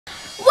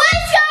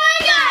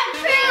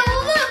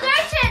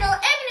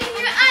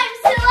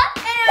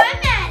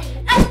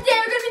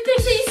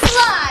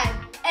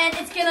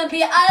gonna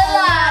be a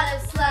lot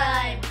of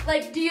slime.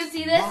 Like, do you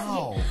see this?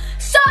 Wow.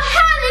 So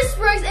how this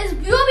works is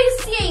we'll be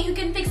seeing who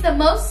can fix the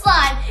most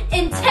slime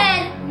in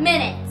 10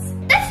 minutes.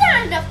 That's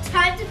not enough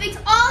time to fix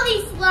all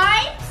these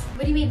slimes.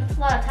 What do you mean? That's a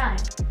lot of time.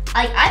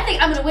 Like, I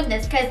think I'm gonna win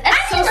this because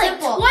that's so like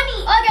simple. 24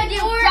 All I gotta do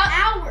is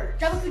hours.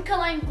 drop a food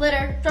coloring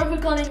glitter, drop a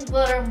food coloring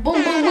glitter,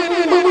 boom, boom, boom,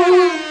 boom, boom,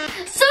 boom.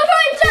 So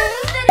before we start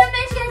this video,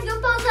 make sure you guys go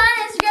follow us on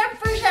Instagram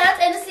for shoutouts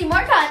and to see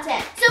more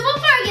content. So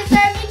before we get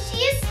started, make sure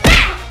you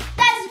smash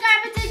that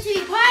subscribe button to be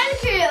part of the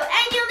crew,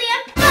 and you only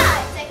have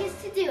 5 seconds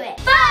to do it.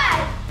 5,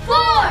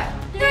 4,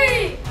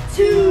 3,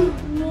 2,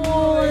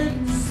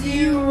 1,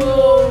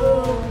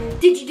 0.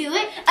 Did you do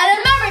it? And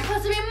remember, it's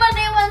supposed to be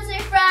Monday,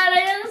 Wednesday,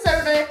 Friday, and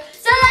Saturday.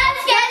 So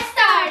let's get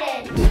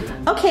started.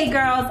 Okay,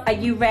 girls, are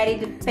you ready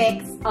to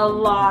fix a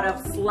lot of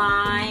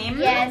slime?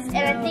 Yes, and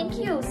I think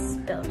you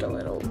spilled a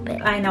little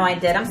bit. I know I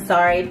did, I'm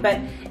sorry, but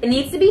it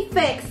needs to be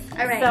fixed.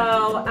 All right.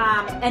 So,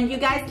 and you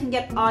guys can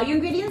get all your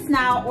ingredients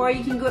now, or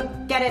you can go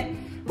get it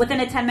within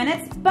 10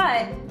 minutes,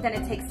 but then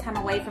it takes time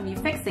away from you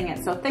fixing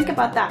it. So think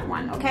about that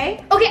one,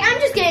 okay? Okay, I'm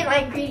just getting my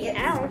ingredients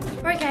out.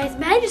 All right, guys,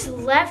 Maddy just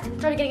left and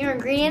started getting her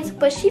ingredients,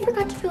 but she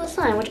forgot to feel the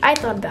slime, which I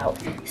thought about.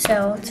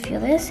 So let's feel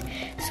this.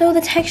 So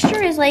the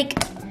texture is like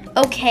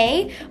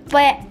okay,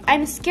 but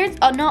I'm scared.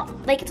 Oh no,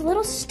 like it's a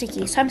little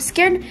sticky. So I'm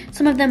scared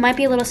some of them might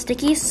be a little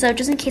sticky. So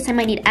just in case, I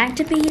might need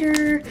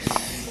activator.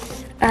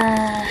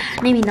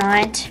 Maybe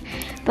not,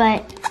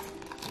 but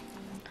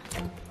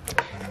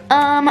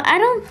I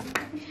don't.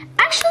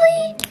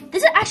 Actually,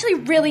 this is actually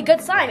really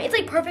good slime. It's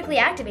like perfectly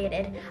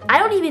activated. I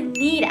don't even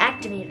need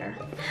activator.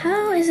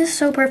 How is this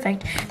so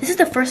perfect? This is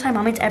the first time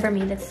Mommy's ever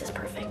made this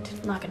perfect.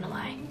 I'm not gonna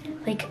lie.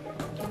 Like,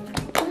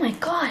 oh my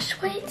gosh,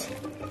 wait.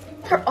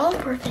 They're all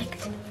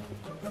perfect.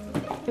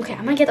 Okay,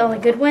 I'm gonna get all the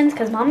good ones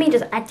because Mommy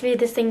just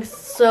activated this thing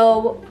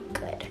so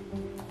good.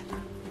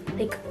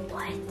 Like,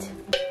 what?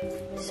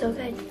 So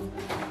good.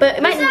 But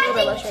it might need a little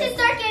bit I think you should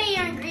start getting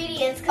your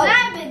ingredients because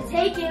I've been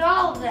taking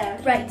all of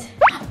them. Right.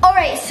 All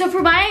right, so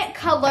for my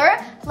color,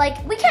 like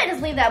we can't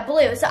just leave that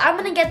blue. So I'm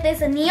gonna get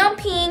this a neon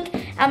pink.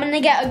 I'm gonna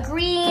get a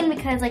green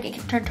because like it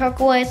can turn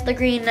turquoise. The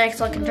green next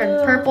one can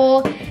turn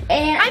purple.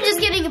 And I'm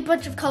just getting a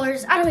bunch of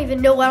colors. I don't even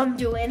know what I'm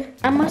doing.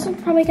 I'm also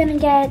probably gonna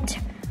get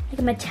like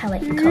a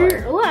metallic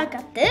color. Oh, I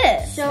got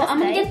this. So I'm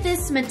gonna get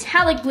this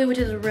metallic blue, which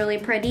is really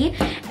pretty.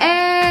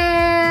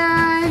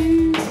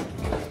 And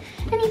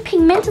any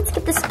pigment, let's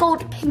get this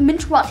gold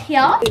pigment right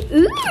here.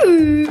 Ooh,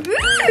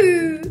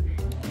 ooh.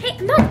 Hey,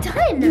 I'm not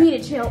done. You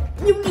need to chill.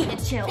 You need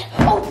to chill.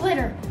 Oh,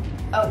 glitter.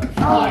 Oh,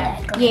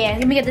 Yeah,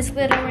 let me get this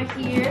glitter right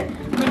here.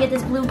 I'm gonna get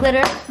this blue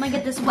glitter. I'm gonna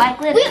get this white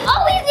glitter. We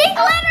always need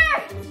glitter.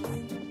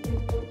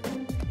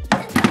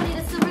 I'm gonna need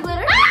a silver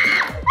glitter.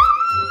 Ah!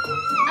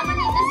 I'm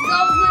gonna need this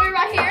gold glitter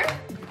right here.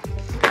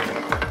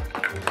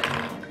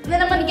 And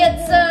then I'm gonna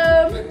get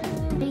some.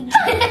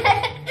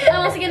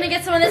 I'm also gonna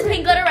get some of this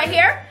pink glitter right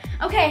here.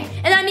 Okay,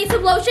 and I need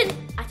some lotion.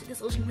 I took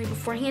this lotion way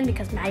beforehand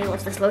because Maddy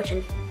loves this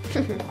lotion.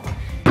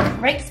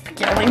 Right, just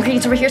get all my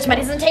ingredients over here so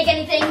Maddy doesn't take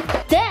anything.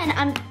 Then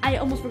I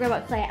almost forgot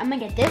about clay. I'm gonna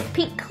get this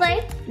pink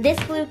clay, this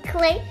blue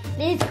clay,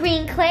 this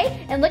green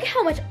clay, and look at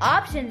how much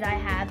options I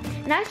have.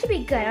 And that should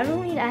be good. I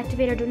don't need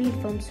activator, I don't need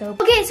foam soap.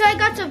 Okay, so I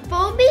got some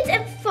foam beads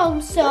and foam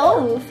soap.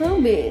 Oh,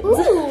 foam beads.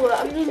 Ooh,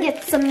 I'm gonna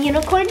get some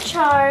unicorn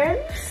charms.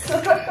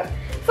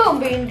 Foam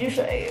beads, you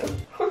say.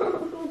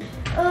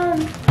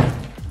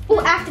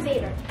 Ooh,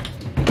 activator.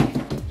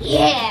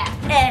 Yeah.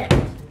 And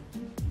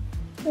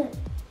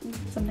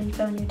something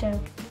fell on your toe.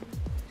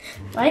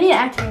 I need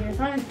an activator, it's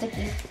not even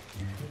sticky.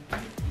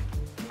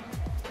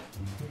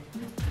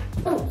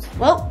 Oh,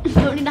 well,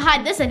 don't need to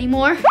hide this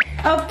anymore.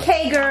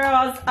 Okay,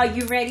 girls, are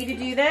you ready to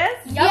do this?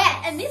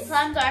 Yes, and these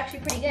slimes are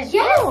actually pretty good.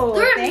 Yes, Oh,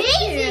 they're thank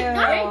amazing. you.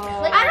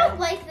 I don't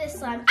like this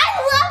slime. I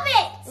love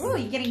it. Ooh,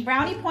 you're getting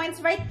brownie points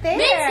right there.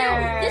 Me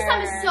too. This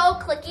slime is so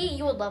clicky.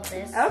 You would love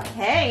this.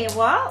 Okay,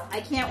 well,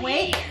 I can't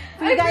wait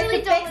for you I guys really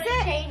to don't fix want it.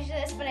 to change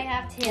this, but I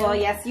have to. Well,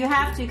 yes, you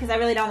have to because I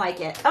really don't like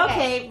it.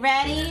 Okay,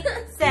 ready,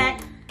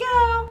 set,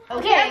 go.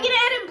 Okay, I'm gonna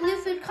add in blue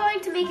food coloring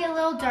to make it a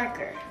little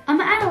darker. I'm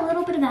gonna add a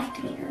little bit of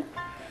activator.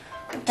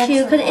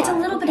 Too, because it's a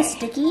little bit of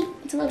sticky.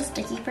 It's a little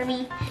sticky for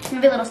me.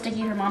 Maybe a little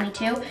sticky for Mommy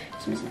too. So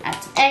I'm just gonna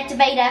add some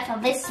activator for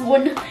this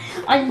one.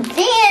 And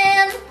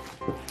then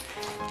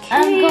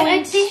I'm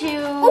going to.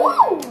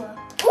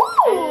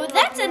 Ooh,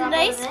 that's a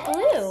nice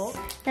blue.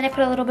 Then I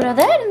put a little bit of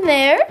that in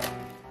there.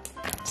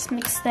 Just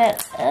mix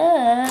that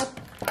up.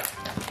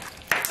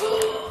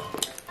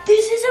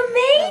 This is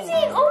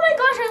amazing! Oh my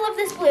gosh, I love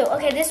this blue.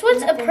 Okay, this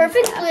one's a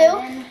perfect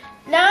blue.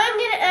 Now I'm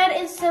gonna add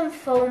in some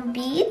foam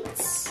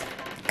beads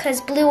because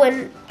blue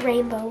and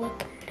rainbow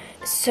look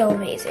so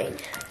amazing.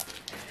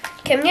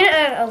 Okay, I'm gonna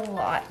add a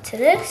lot to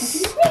this. This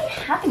is really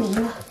happening.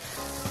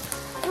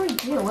 What do we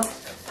do?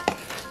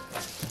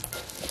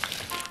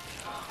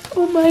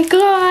 Oh my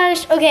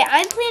gosh. Okay,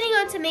 I'm planning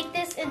on to make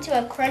this into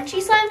a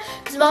crunchy slime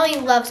because Mommy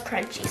loves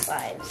crunchy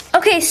slimes.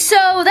 Okay, so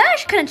that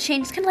actually kind of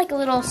changed. It's kind of like a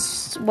little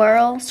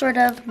swirl, sort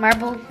of,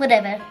 marble,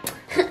 whatever.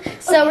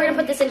 So we're gonna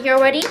put this in here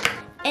already.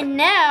 And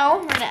now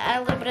we're gonna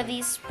add a little bit of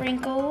these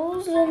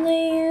sprinkles in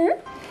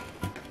there.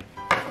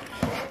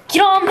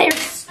 Get on there,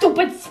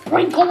 stupid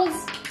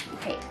sprinkles.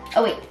 Okay.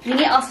 Oh wait,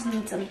 we also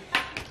need some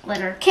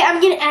glitter. Okay,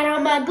 I'm gonna add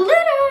on my glitter.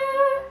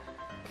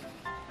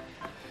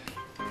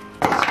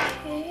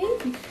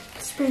 Okay.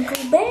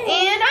 Sprinkle back.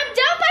 And I'm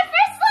done with my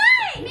first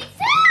slime. Me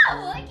too.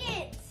 Look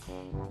it.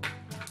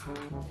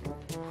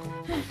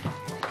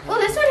 Oh,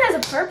 this one has a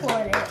purple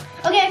in it.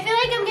 Okay, I feel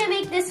like I'm gonna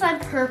make this slime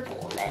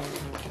purple then.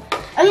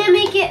 I'm gonna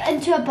make it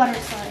into a butter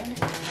slime.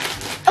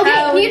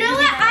 Okay, you know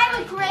what? I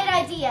have a great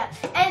idea.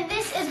 And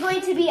this is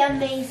going to be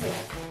amazing.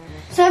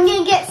 So I'm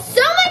gonna get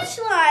so much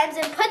slimes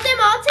and put them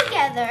all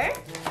together.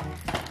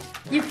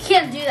 You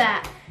can't do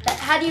that.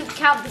 How do you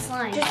count the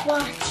slime? Just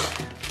watch.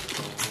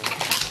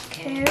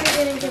 Okay, we're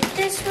gonna get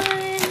this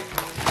one.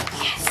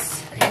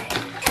 Yes. Okay.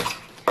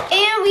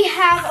 And we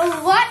have a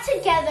lot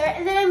together.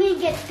 And then I'm gonna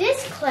get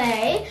this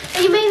clay.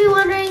 And you may be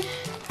wondering,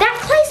 that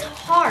clay's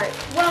hard.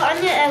 Well, I'm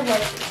gonna add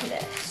water to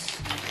this.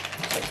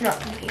 It's not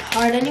gonna be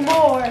hard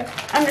anymore.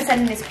 I'm just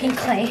adding this pink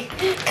clay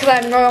because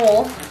I'm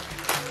normal.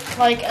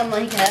 Like I'm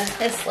like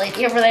this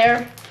lady over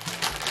there.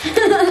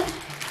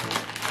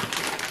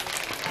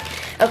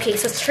 Okay,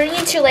 so it's turning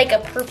into like a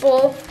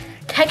purple.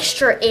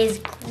 Texture is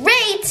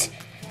great.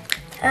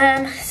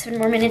 7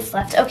 more minutes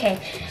left. Okay,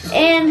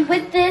 and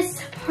with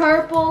this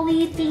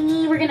purpley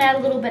thingy, we're gonna add a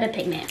little bit of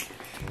pigment.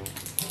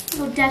 A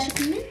little dash of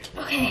pigment.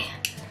 Okay,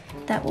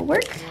 that will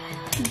work.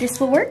 This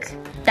will work.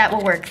 That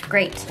will work.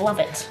 Great. Love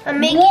it. I'm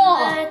making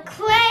the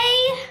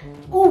clay.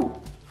 Ooh.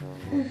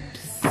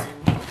 Oops.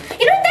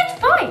 You know what? That's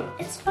fine.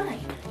 It's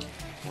fine.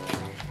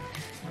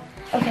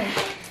 Okay.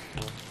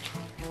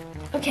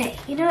 Okay,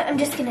 you know what? I'm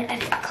just gonna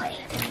add the clay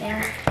in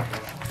there.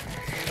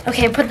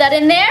 Okay, put that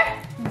in there.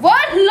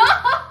 Voila!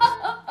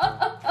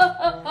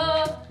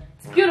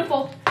 It's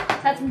beautiful.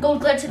 Let's add some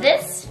gold glitter to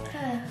this.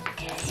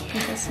 Okay.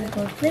 Put some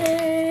gold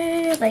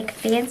glitter, like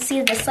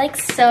fancy, just like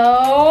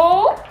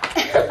so.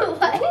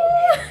 What?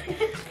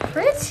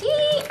 Pretty.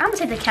 I'm gonna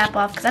take the cap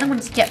off because I don't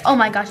want to get. Oh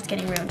my gosh, it's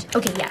getting ruined.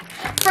 Okay, yeah.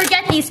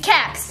 Forget these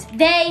caps.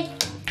 They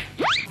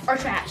are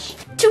trash.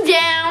 2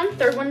 down.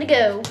 3rd one to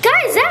go.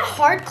 Guys, that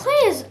hard clay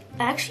is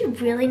actually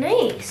really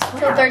nice. Wow.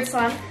 So 3rd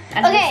slime.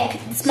 Okay.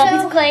 Small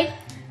piece of clay.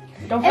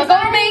 Don't talk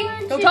over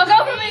me. Don't talk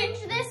over me.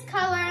 This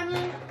color, I'm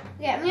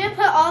gonna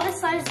put all the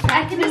slimes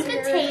back in this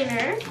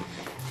container.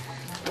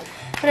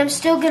 But I'm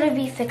still gonna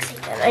be fixing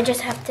them. I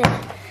just have to.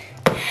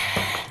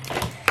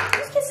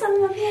 Let's get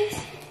some of my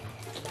hands.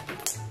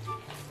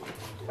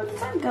 Where'd the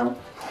slime go?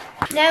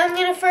 Now I'm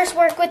gonna first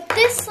work with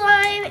this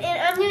slime, and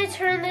I'm gonna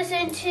turn this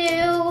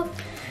into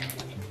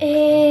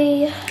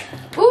a.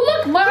 Ooh,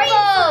 look,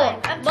 marble!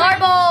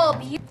 Marble!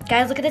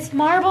 Guys, look at this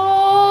marble.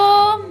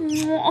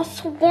 Oh,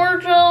 so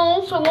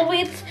gorgeous. I love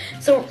it.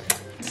 So,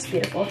 it's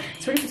beautiful.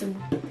 So, we're gonna put some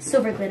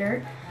silver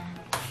glitter.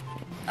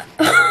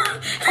 Oh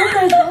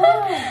my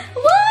god!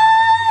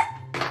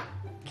 What?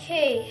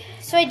 Okay,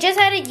 so I just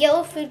added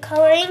yellow food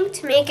coloring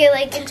to make it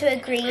like into a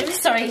green.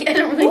 Sorry, I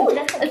don't really.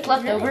 It's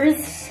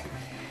leftovers.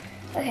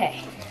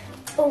 Okay.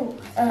 Oh.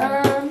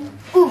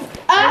 Ooh.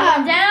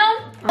 Down.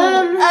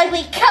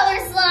 Ugly color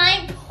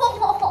slime.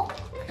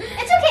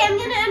 It's okay. I'm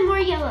gonna add more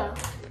yellow.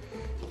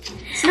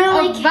 So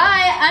now, Oh,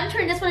 bye. I'm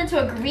turning this one into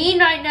a green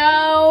right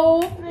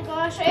now. Oh my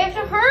gosh, I have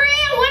to hurry.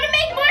 I want to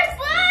make more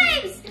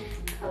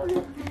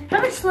slimes. How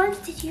much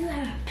slimes did you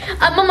have?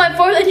 I'm on my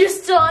 4th and you're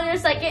still on your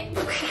 2nd.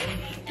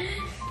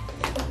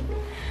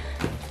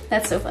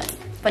 That's so funny.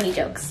 Funny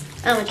jokes.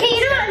 Okay,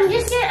 you know what? I'm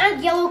just gonna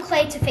add yellow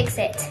clay to fix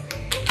it.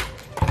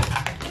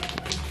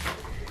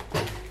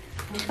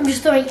 I'm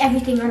just throwing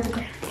everything on the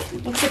ground.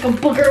 Looks like a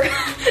booger.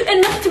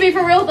 And not to be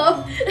for real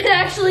though. It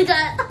actually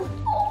does.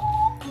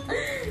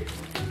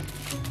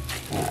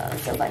 Oh,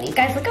 so funny.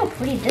 Guys, look how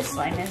pretty this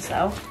slime is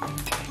though.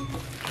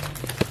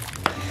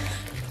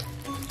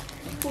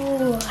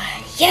 Ooh,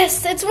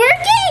 yes, it's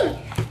working!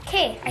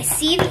 Okay, I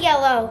see the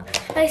yellow.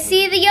 I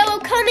see the yellow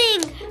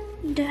coming.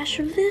 Dash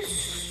of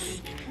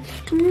this.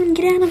 Come on,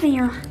 get out of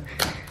there.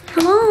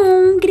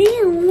 Hello, get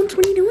out.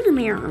 What are you doing in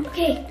there?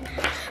 Okay.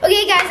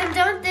 Okay, guys, I'm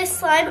done with this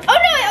slime. Oh no,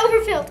 I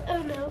overfilled.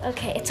 Oh no.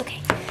 Okay, it's okay.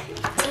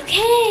 It's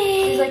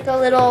okay. There's like a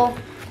little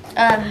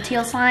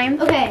teal slime.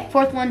 Okay.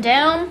 4th one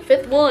down,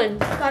 5th one.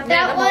 Got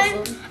that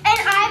one. Awesome. And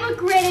I have a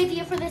great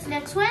idea for this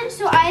next one.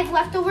 So I have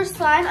leftover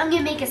slime. I'm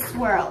gonna make a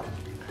swirl.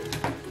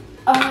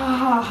 Ah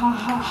ha ha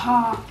ha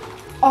ha.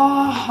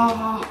 Ah ha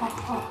ha ha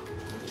ha.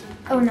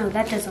 Oh no,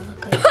 that doesn't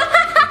look good.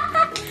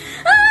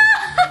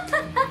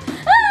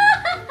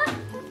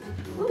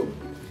 Ooh,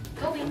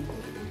 going.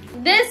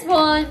 This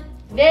one.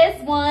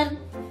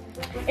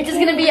 It's just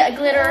gonna be a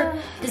glitter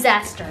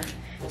disaster.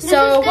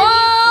 So,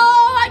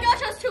 oh my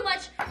gosh, that's too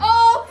much.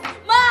 Oh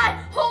my,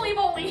 holy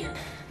moly.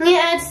 I'm gonna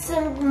add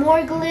some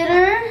more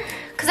glitter.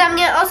 Cause I'm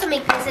gonna also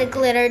make this a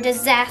glitter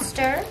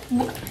disaster.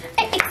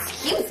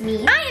 Excuse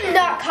me. I am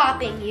not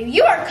copying you.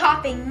 You are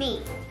copying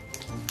me.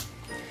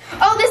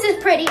 Oh, this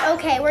is pretty.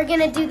 Okay, we're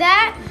gonna do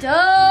that.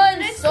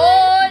 Done,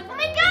 son. Oh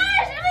my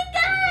gosh! Oh my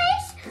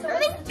gosh! Oh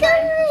my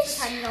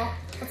gosh!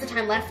 What's the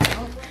time left?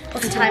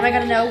 What's the time? I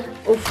gotta know.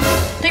 Oof.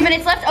 3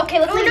 minutes left. Okay,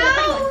 let's do the no.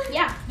 second one.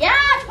 Yeah,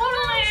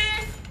 totally.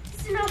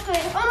 This is not good.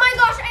 Oh my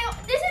gosh!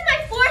 This is my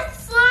 4th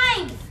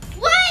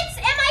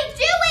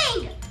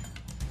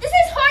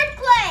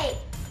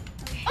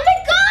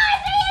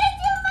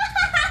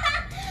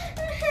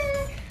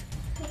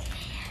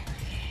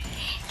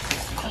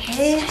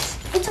Okay.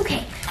 It's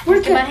okay.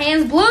 We're good. My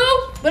hand's blue,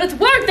 but it's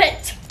worth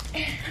it.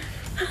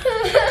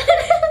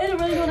 I don't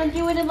really know what I'm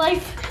doing in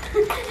life.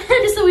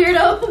 I'm just a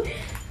weirdo.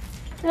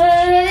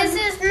 This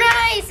is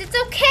nice. It's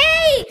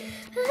okay.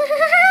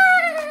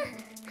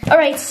 All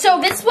right, so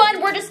this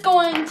one we're just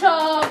going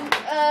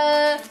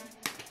to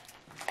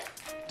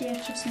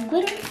dance with some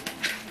glitter.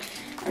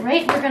 All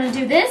right, we're gonna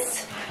do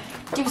this.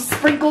 Do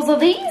sprinkles of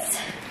these.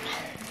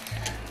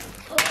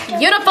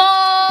 Beautiful.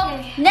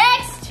 Okay.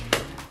 Next.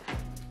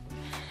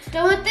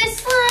 Done with this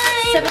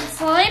slime. 7th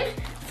slime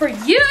for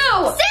you.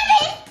 7.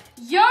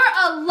 You're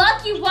a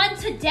lucky one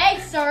today,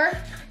 sir.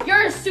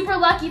 You're super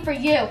lucky for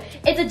you.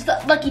 It's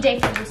a lucky day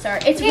for you, sir.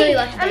 It's really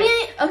lucky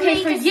day.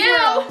 Okay, for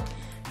you.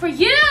 For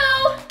you.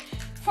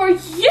 For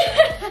you.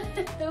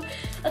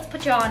 Let's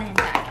put your on in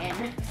back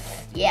in.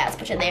 Yeah, let's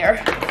put you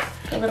there.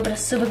 A little bit of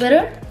super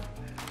glitter.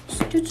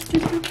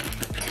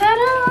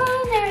 Ta-da!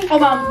 There we go. Oh,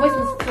 Mom, where's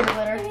the super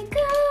glitter? There we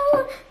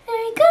go. There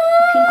we go.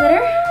 Pink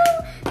glitter.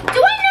 Do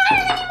I not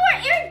have any more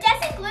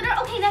iridescent glitter?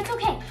 Okay, that's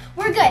okay.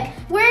 We're good.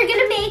 We're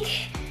gonna make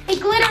a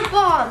glitter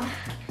bomb.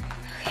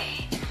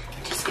 Okay,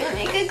 I'm just gonna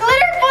make a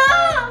glitter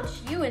bomb.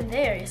 You in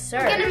there, yes, sir.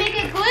 I'm gonna make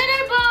a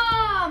glitter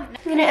bomb.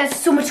 I'm gonna add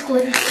so much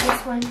glitter to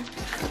this one.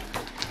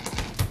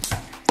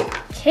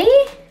 Okay.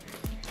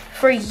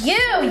 For you,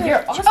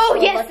 you're also Oh,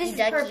 yes, lucky this is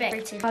ducky.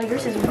 perfect. Oh,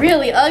 yours is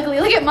really ugly.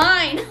 Look at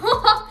mine.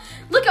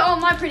 Look at all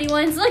my pretty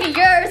ones. Look at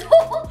yours.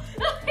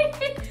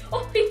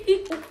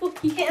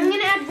 Okay, I'm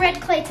gonna add red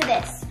clay to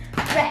this.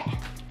 Red. All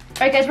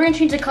right, guys, we're gonna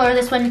change the color of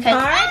this one because. All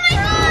right. Oh my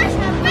gosh!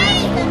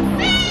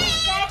 Wait!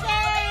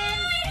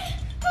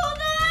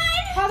 Hold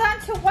on! Hold on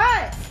to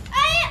what?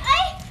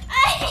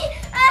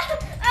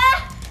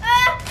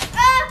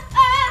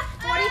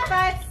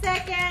 45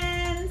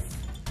 seconds.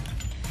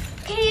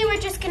 Okay, we're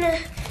just gonna. No!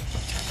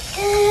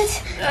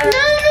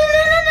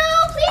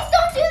 Please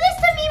don't do this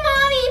to me,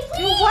 Mommy! Do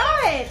Please!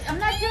 what? I'm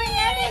not doing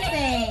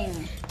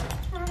anything.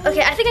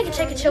 Okay, I think I can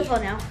check a chill pill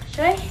now.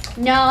 Should I?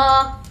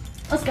 No.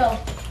 Let's go.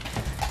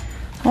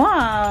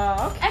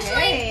 Wow. Okay.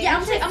 Actually, yeah,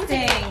 I'm gonna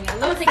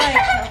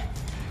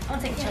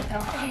take a chill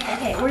pill.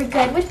 Okay, we're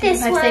good with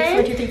this 5, one. 6,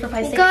 4, 2, 3, 4,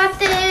 5, 6. We got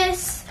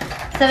this.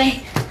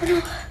 7.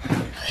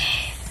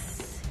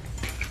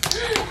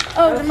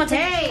 Oh, I'm gonna take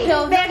a Okay. chill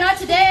pill. No, not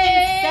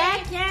today.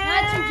 Seconds.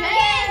 Not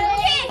today.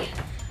 Okay.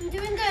 I'm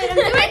doing good. I'm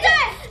doing good. We're doing good.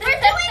 We're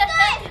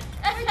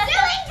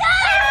doing good.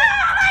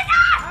 Oh my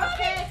God.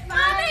 Okay, 5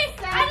 Mommy, I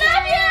seconds.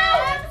 love you.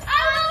 I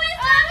always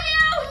love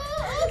you.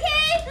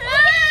 Okay.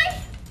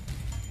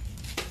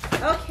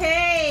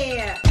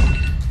 Okay.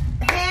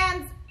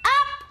 Hands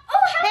Up.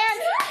 Oh,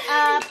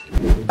 up.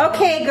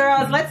 Okay,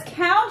 girls, let's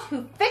count who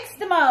fixed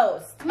the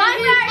most. Mine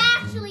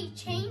actually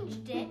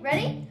changed it.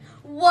 Ready?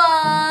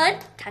 1,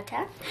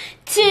 Tata.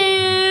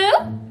 2,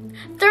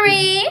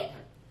 3,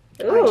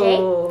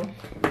 Ooh.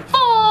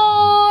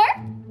 4,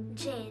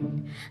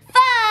 Jen.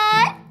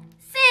 5,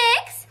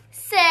 6,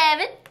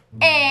 7,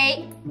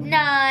 8,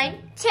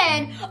 9,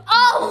 10,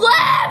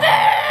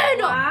 11!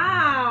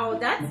 Wow,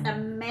 that's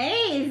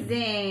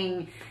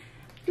amazing.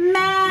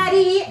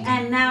 Maddie,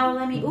 and now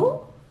let me,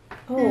 ooh.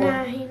 Oh,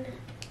 9.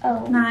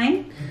 Oh.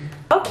 9.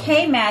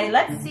 Okay, Maddie,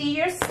 let's see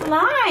your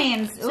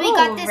slimes. So we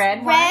got this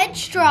red one.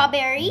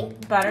 strawberry.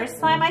 Butter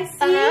slime, I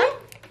see.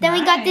 Then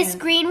we got this Nice.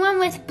 green one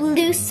with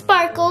blue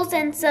sparkles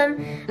and some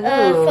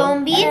Ooh.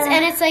 foam beads.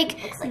 And it's like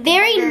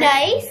very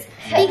nice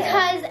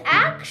because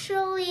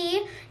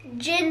actually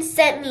Jin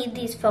sent me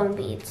these foam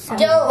beads. So.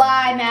 Don't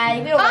lie,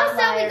 Maddie. We don't Also,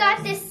 we liars.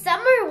 got this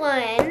summer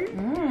one.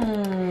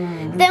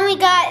 Mm. Then we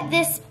got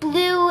this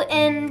blue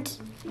and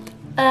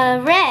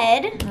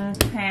red.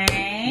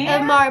 Okay.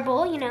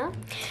 Marble, you know.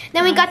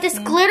 Then we got this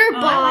glitter Oh,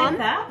 I bomb. like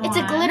that It's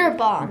a one. glitter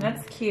bomb.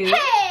 That's cute.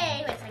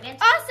 Hey, wait a second.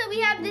 Also, we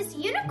have this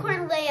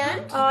unicorn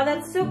land. Oh,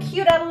 that's so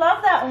cute. I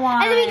love that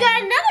one. And then we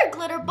got another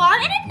glitter bomb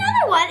and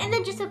another one, and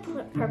then just a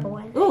purple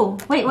one. Ooh,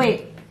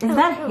 wait. Is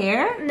that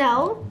hair?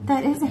 No.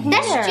 That is a hair.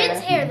 That's Jin's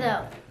hair,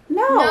 though.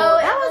 No, No,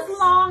 that it was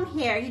long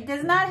hair. He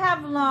does not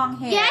have long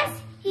hair. Yes,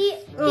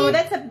 Ooh,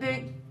 that's a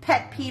big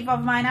pet peeve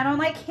of mine. I don't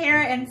like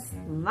hair and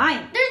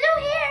slime. There's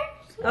no hair.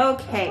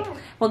 Okay.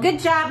 Well, good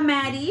job,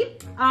 Maddie.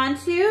 On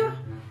to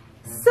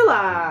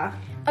Cilla.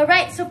 All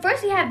right, so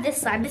first we have this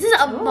slime. This is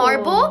a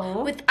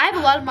marble with, I have a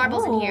lot of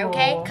marbles in here,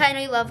 okay? Kind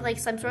of love like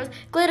slime stores.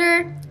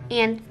 Glitter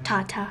and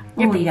Tata,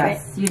 your Oh, favorite.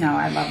 yes. You know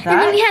I love And then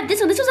that. we have this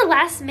one. This was a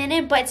last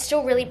minute, but it's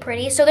still really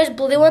pretty. So there's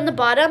blue on the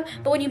bottom,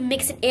 but when you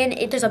mix it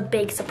in, there's a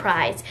big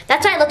surprise.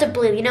 That's why I left it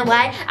blue. You know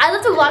why? I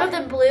left a lot of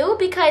them blue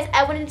because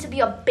I wanted it to be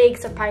a big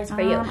surprise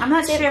for you. I'm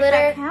not So sure if glitter,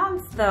 that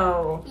counts,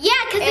 though. Yeah,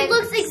 because it And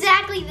looks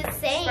exactly the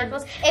same.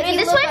 sparkles. If And you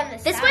this look one, on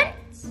the this sides.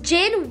 one,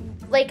 Jin,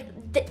 like,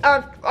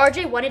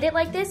 RJ wanted it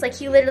like this. Like,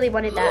 he literally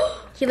wanted that.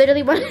 He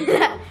literally wanted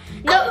that.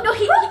 No,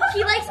 he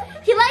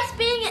likes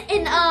being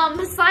in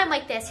slime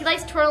like this. He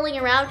likes twirling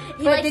around.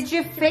 But did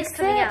you he likes fix it?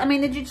 coming out. I mean,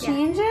 did you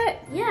change it?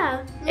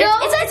 Yeah. No,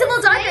 It's a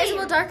little darker. It's a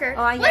little darker.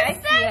 Oh, yeah, I What's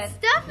see that it.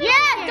 stuff in Yeah,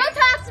 here? don't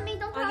talk to me.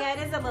 Don't Oh, talk. yeah,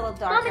 it is a little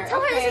darker. Mom,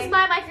 tell her this is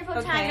my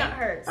microphone time, not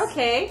hers.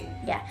 Okay.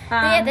 Yeah.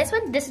 But yeah,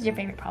 this is your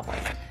favorite probably.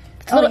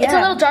 It's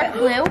a little dark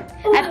blue.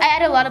 I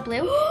added a lot of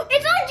blue.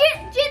 It's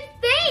on Jin's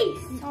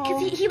face.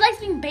 Because he likes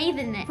being bathed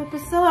in it. But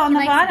Priscilla, on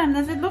the bottom,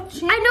 does it look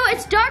cheap? I know,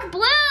 it's dark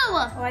blue.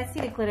 Oh, I see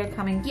the glitter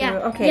coming through.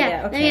 Yeah. Okay,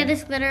 yeah. Then we have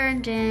this glitter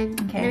and Jin.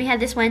 Okay. And then we have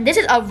this one. This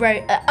is a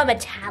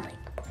metallic.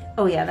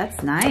 Oh yeah,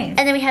 that's nice. And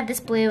then we have this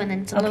blue and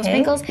then some little Okay.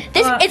 sprinkles.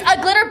 This is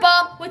a glitter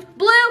bomb with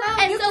blue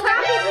and you silver.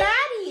 copied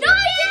Maddy. No, I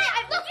didn't.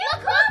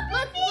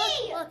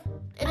 Look.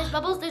 And there's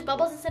bubbles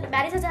instead of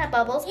Maddy doesn't have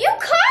bubbles. You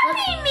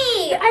copied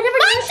me. I never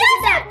Mine knew she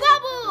did that.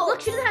 bubbles. Look,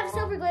 she doesn't have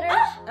silver glitter.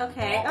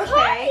 Okay,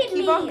 copied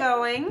keep me. on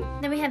going.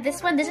 Then we have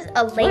this one. This is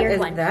a layered is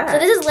one. that? So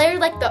this is layered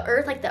like the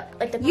earth, like the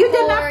You did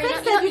core, not fix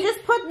it. You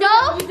just put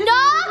No. You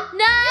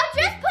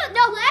Just put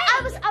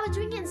I was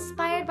doing it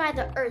inspired by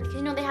the earth because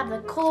you know they have the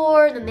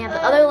core and then they have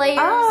the other layers.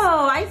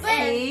 Oh, I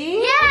see.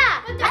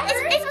 Yeah,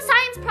 it's a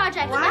science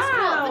project. Wow, That's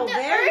cool. But the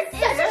very earth is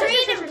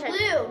green and good.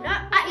 blue.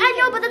 Not I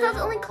know, but that's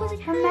the only clothes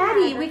I have.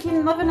 Maddy, we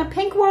can live in a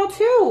pink world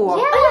too. Oh,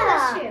 yeah,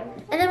 that's true.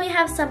 And then we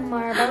have some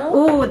marble.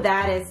 Ooh,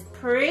 that is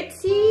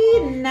pretty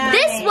nice.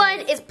 This one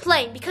is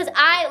plain because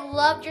I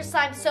loved your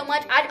slime so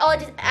much. All I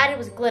just added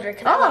was glitter.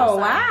 I love Oh,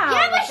 slime. wow.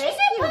 Yeah, but she's Thank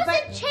you, supposed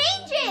but- to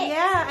change it.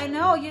 Yeah, I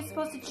know. You're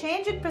supposed to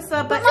change it,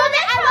 Priscilla, but... No,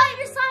 I love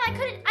your slime. I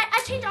couldn't.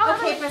 I changed all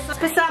Okay, of it.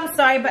 Priscilla, I'm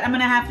sorry, but I'm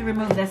going to have to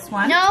remove this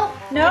one. No.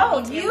 No,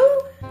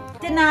 you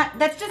did not.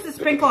 That's just a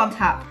sprinkle on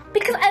top.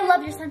 Because I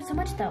love your slime so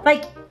much, though.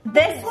 Like,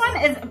 this one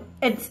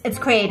is, it's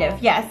creative,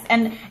 yes.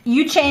 And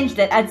you changed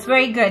it. It's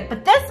very good.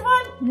 But this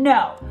one,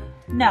 no.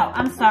 No,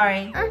 I'm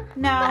sorry. No.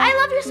 But I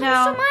love your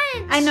slime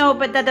so much. I know,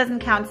 but that doesn't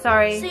count.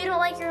 Sorry. So you don't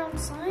like your own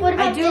slime? What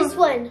about do. this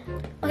one?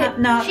 Okay.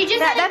 No, She just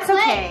that's added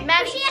clay. okay.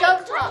 Maddy, She don't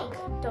added clay.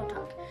 talk. Don't talk.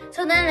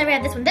 So then we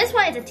have this one. This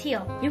one is a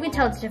teal. You can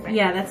tell it's different.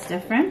 Yeah, that's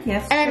different.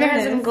 Yes, And then it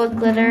has sure some is. gold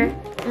glitter.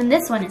 And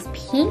this one is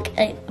pink,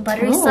 a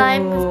buttery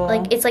slime. Ooh.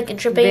 Like it's like a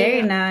dripping.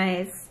 Very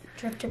nice.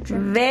 Drip, drip, drip.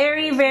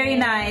 Very, very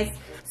nice.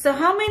 So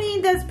how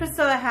many does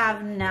Priscilla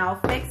have now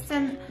fixed?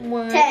 And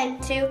 1, 10.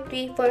 2,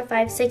 3, 4,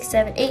 5, 6,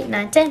 7, 8,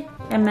 9, 10.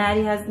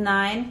 Maddy has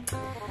 9.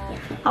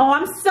 Oh,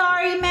 I'm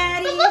sorry,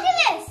 Maddy. But look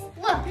at this.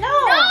 Look. No.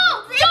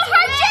 Don't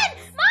hurt Jin.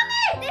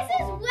 Mommy, this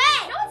is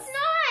wet. No, it's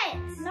not.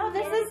 No,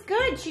 this is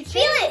good. She changed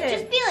Feel it.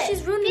 Just feel it.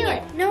 She's ruining Feel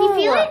it. No.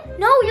 You feel it?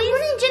 No, you're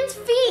ruining Jin's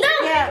feet. No.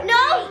 Yeah.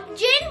 No.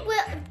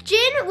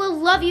 Jin will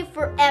love you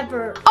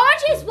forever.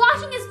 Archie's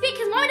washing his feet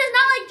because Mommy does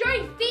not like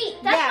dirty feet.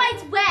 That's Yeah. why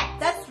it's wet.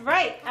 That's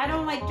right. I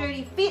don't like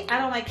dirty feet. I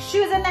don't like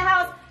shoes in the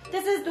house.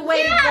 This is the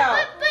way to go.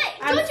 but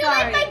I'm don't you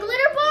sorry. like my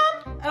glitter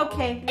bomb?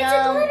 Okay. It's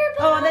a glitter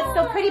bomb. Oh, that's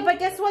so pretty. But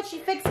guess what? She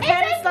fixed 10 It's a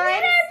slimes.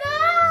 glitter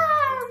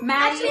bomb.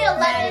 Maddy,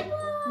 Actually, 11.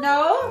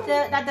 No,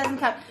 that doesn't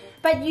count.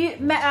 But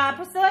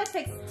Priscilla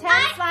fixed 10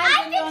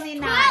 slimes and you only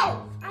 9.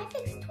 I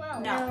fixed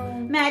 12. No.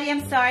 Maddy,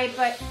 I'm sorry,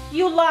 but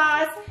you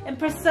lost and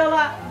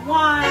Priscilla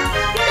won. I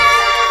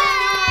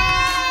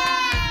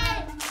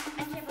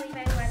can't believe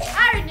I won. I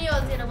already knew I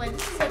was gonna win.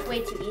 This is like way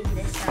too easy,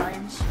 this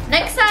challenge.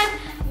 Next time,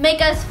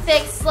 make us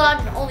fix slime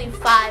in only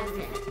 5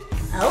 minutes.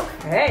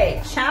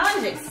 Okay,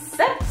 challenge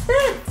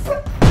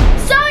accepted.